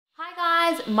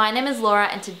guys, my name is Laura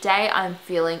and today I'm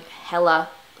feeling hella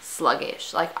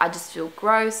sluggish. Like I just feel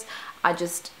gross. I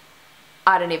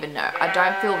don't even know. I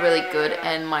don't feel really good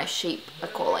and my sheep are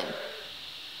calling.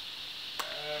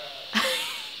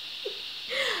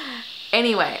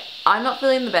 Anyway, I'm not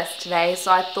feeling the best today,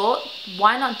 so I thought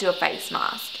why not do a face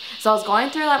mask? So I was going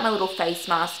through like my little face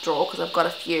mask drawer because I've got a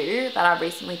few that I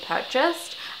recently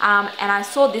purchased. And I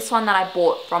saw this one that I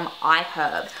bought from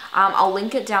iherb. I'll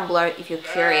link it down below if you're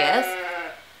curious.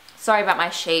 Sorry about my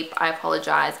sheep, I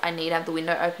apologize. I need to have the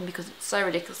window open because it's so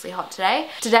ridiculously hot today.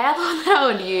 Today I thought that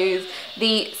I would use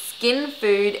the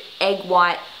SKINFOOD Egg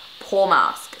White Pore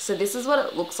Mask. So this is what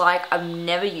it looks like. I've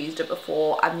never used it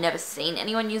before. I've never seen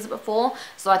anyone use it before.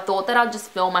 So I thought that I'd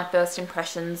just film my first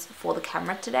impressions for the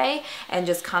camera today and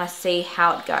just kind of see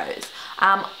how it goes.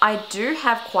 I do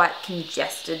have quite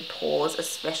congested pores,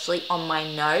 especially on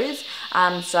my nose.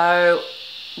 So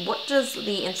what does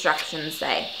the instructions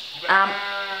say?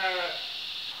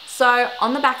 So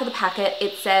on the back of the packet,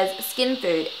 it says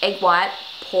SKINFOOD Egg White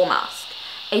Pore Mask.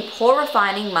 A pore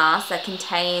refining mask that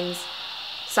contains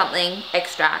something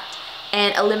extract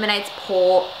and eliminates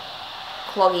pore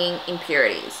clogging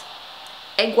impurities.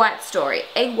 Egg white story.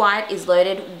 Egg white is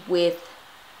loaded with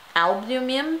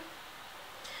albumin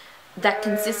that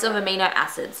consists of amino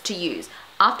acids. To use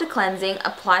after cleansing,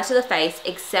 apply to the face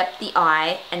except the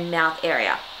eye and mouth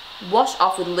area. Wash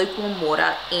off with lukewarm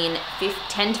water in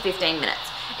 10 to 15 minutes.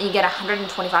 And you get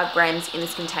 125 grams in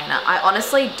this container. I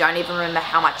honestly don't even remember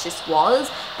how much this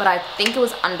was, but I think it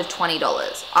was under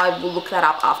 $20. I will look that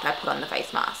up after I put on the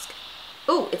face mask.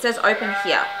 Ooh, it says open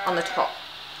here on the top.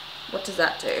 What does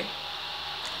that do?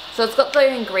 So it's got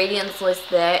the ingredients list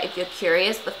there if you're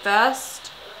curious. The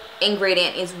first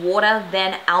ingredient is water,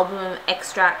 then albumin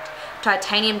extract,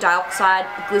 titanium dioxide,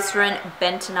 glycerin,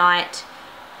 bentonite,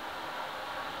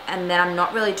 and then I'm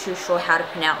not really too sure how to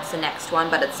pronounce the next one,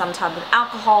 but it's some type of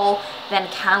alcohol, then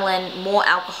cannelin, more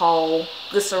alcohol,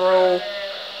 glycerol.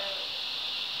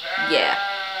 Yeah.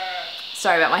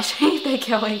 Sorry about my sheep,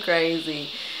 they're going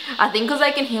crazy. I think because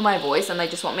they can hear my voice and they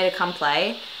just want me to come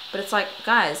play, but it's like,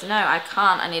 guys, no, I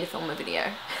can't, I need to film a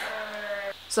video.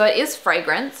 So it is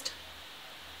fragranced,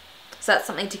 so that's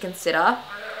something to consider.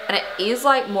 And it is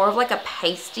like more of like a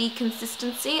pasty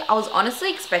consistency. I was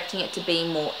honestly expecting it to be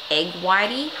more egg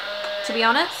whitey, to be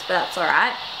honest, but that's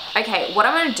alright. Okay, what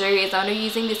I'm going to do is I'm going to be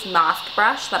using this mask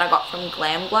brush that I got from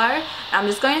Glam Glow. And I'm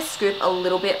just going to scoop a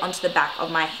little bit onto the back of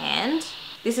my hand.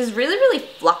 This is really, really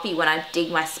fluffy when I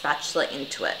dig my spatula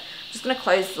into it. I'm just going to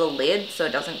close the lid so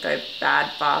it doesn't go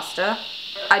bad faster.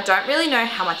 I don't really know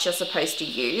how much you're supposed to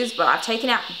use, but I've taken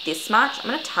out this much. I'm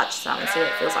going to touch some and see what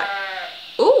it feels like.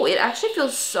 Ooh, it actually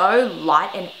feels so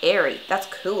light and airy. That's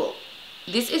cool.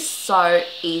 This is so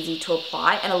easy to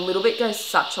apply and a little bit goes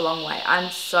such a long way.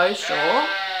 I'm so sure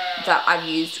that I've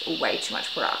used way too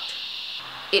much product.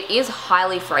 It is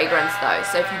highly fragranced though,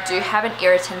 so if you do have an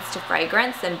irritants to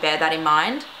fragrance, then bear that in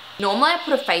mind. Normally I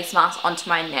put a face mask onto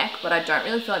my neck, but I don't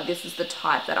really feel like this is the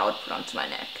type that I would put onto my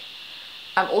neck.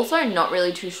 I'm also not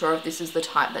really too sure if this is the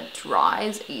type that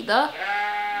dries either,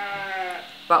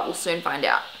 but we'll soon find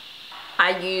out.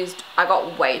 I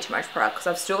got way too much product because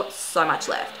I've still got so much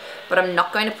left, but I'm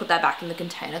not going to put that back in the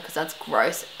container because that's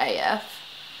gross AF.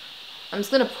 I'm just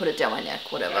going to put it down my neck,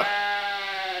 whatever.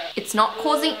 It's not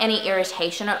causing any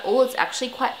irritation at all. It's actually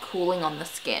quite cooling on the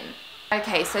skin.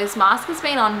 Okay, so this mask has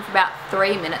been on for about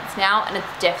 3 minutes now and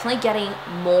it's definitely getting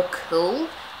more cool.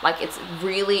 Like it's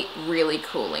really, really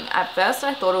cooling. At first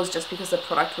I thought it was just because the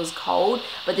product was cold,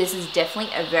 but this is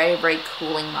definitely a very, very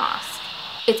cooling mask.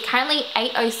 It's currently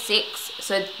 8:06,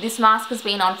 so this mask has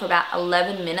been on for about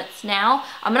 11 minutes now.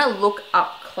 I'm going to look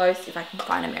up close if I can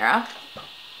find a mirror.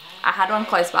 I had one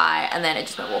close by and then it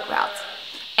just went walkabouts.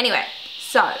 Anyway,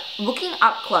 so looking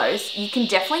up close, you can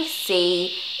definitely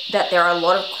see that there are a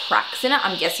lot of cracks in it.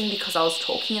 I'm guessing because I was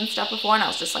talking and stuff before and I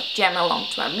was just like jamming along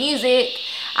to my music.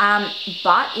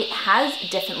 But it has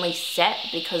definitely set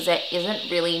because there isn't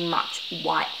really much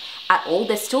white at all.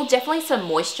 There's still definitely some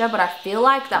moisture, but I feel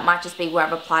like that might just be where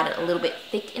I've applied it a little bit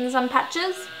thick in some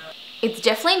patches. It's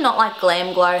definitely not like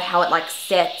Glam Glow, how it like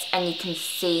sets and you can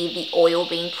see the oil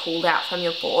being pulled out from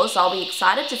your pores. So I'll be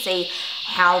excited to see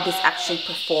how this actually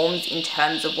performs in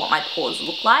terms of what my pores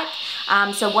look like.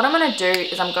 So what I'm going to do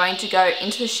is I'm going to go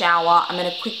into the shower. I'm going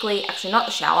to quickly, actually not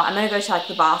the shower, I'm going to go to like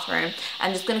the bathroom.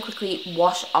 I'm just going to quickly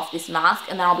wash off this mask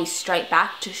and then I'll be straight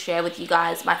back to share with you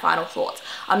guys my final thoughts.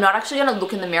 I'm not actually going to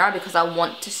look in the mirror because I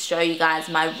want to show you guys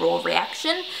my raw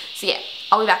reaction. So yeah,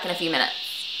 I'll be back in a few minutes.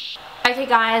 Okay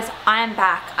guys, I am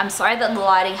back. I'm sorry that the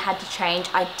lighting had to change.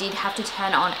 I did have to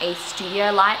turn on a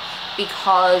studio light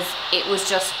because it was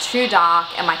just too dark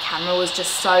and my camera was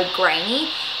just so grainy.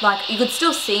 Like, you could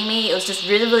still see me, it was just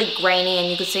really, really grainy, and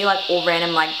you could see like all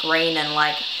random like green and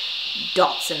like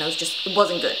dots, and it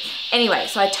wasn't good. Anyway,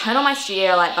 so I turned on my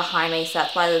studio light behind me, so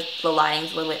that's why the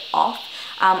lighting's a little bit off.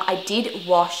 I did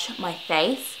wash my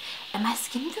face and my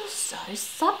skin feels so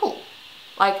supple.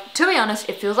 Like, to be honest,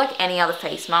 it feels like any other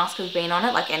face mask has been on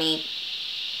it, like any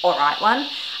alright one.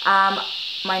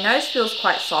 My nose feels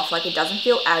quite soft, like it doesn't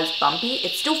feel as bumpy.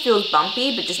 It still feels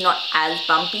bumpy, but just not as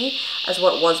bumpy as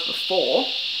what it was before.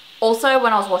 Also,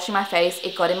 when I was washing my face,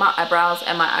 it got in my eyebrows,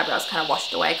 and my eyebrows kind of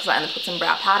washed away because I only put some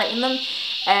brow powder in them.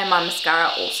 And my mascara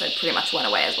also pretty much went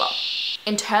away as well.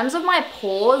 In terms of my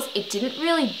pores, it didn't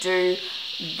really do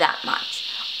that much.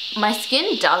 My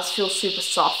skin does feel super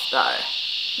soft though,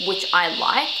 which I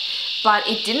like, but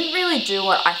it didn't really do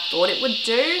what I thought it would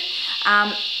do.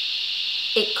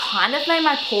 It kind of made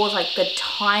my pores like the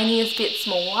tiniest bit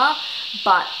smaller,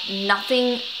 but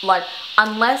nothing like,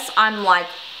 unless I'm like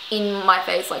in my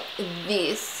face like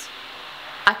this,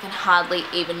 I can hardly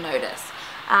even notice.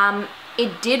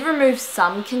 It did remove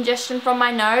some congestion from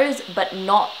my nose, but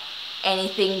not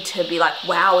anything to be like,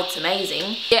 wow, it's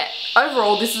amazing. Yeah,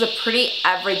 overall, this is a pretty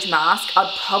average mask.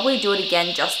 I'd probably do it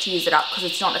again just to use it up because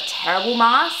it's not a terrible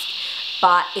mask,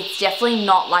 but it's definitely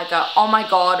not like a, oh my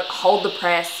god, hold the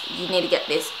press, you need to get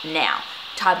this now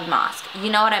type of mask. You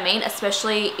know what I mean?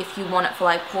 Especially if you want it for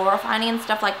like pore refining and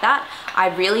stuff like that. I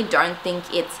really don't think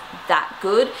it's that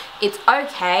good. It's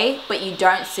okay, but you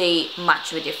don't see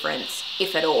much of a difference,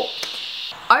 if at all.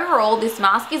 Overall, this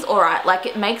mask is alright. Like,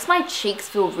 it makes my cheeks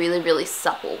feel really, really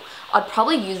supple. I'd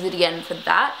probably use it again for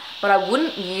that, but I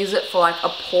wouldn't use it for like a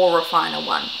pore refiner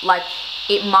one. Like,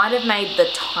 it might have made the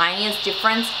tiniest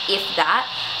difference, if that.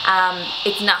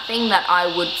 It's nothing that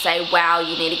I would say, wow,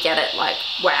 you need to get it, like,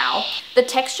 wow. The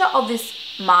texture of this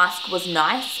mask was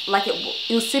nice. Like,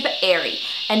 it was super airy,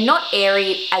 and not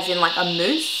airy as in like a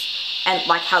mousse and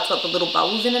like how it's got the little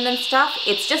bubbles in it and stuff.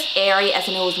 It's just airy as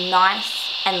in it was nice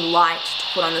and light to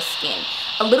put on the skin.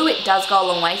 A little bit does go a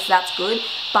long way, so that's good,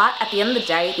 but at the end of the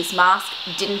day, this mask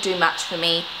didn't do much for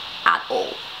me at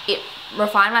all. It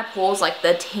refined my pores like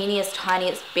the teeniest,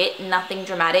 tiniest bit, nothing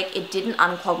dramatic. It didn't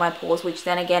unclog my pores, which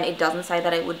then again, it doesn't say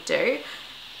that it would do.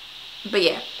 But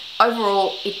yeah,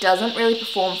 overall, it doesn't really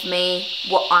perform for me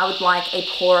what I would like a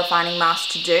pore refining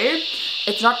mask to do.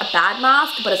 It's not a bad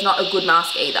mask, but it's not a good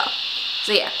mask either.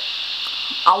 So yeah,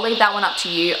 I'll leave that one up to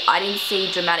you. I didn't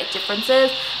see dramatic differences.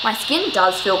 My skin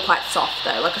does feel quite soft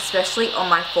though, like especially on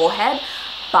my forehead,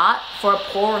 but for a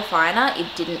pore refiner, it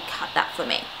didn't cut that for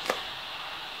me.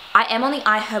 I am on the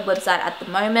iherb website at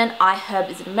the moment. iherb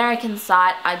is an American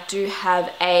site. I do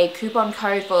have a coupon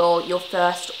code for your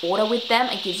first order with them.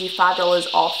 It gives you $5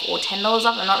 off or $10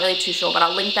 off. I'm not really too sure, but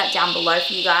I'll link that down below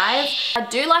for you guys. I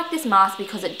do like this mask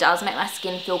because it does make my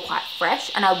skin feel quite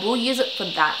fresh, and I will use it for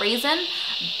that reason,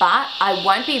 but I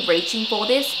won't be reaching for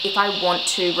this if I want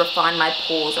to refine my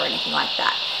pores or anything like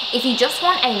that. If you just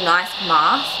want a nice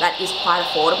mask that is quite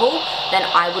affordable, then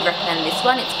I would recommend this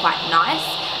one. It's quite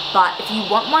nice. But if you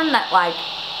want one that like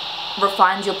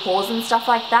refines your pores and stuff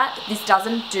like that, this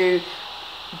doesn't do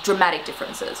dramatic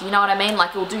differences. You know what I mean?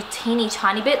 Like, it will do teeny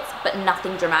tiny bits, but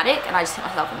nothing dramatic. And I just hit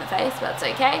myself in the face, but that's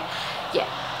okay. Yeah,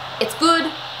 it's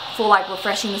good for like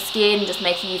refreshing the skin, just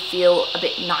making you feel a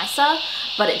bit nicer,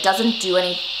 but it doesn't do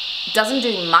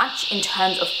much in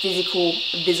terms of physical,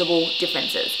 visible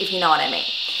differences, if you know what I mean.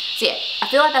 So yeah, I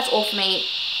feel like that's all for me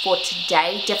for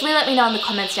today. Definitely let me know in the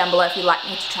comments down below if you'd like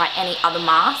me to try any other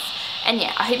masks. And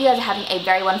yeah, I hope you guys are having a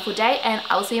very wonderful day, and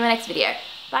I will see you in my next video.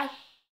 Bye.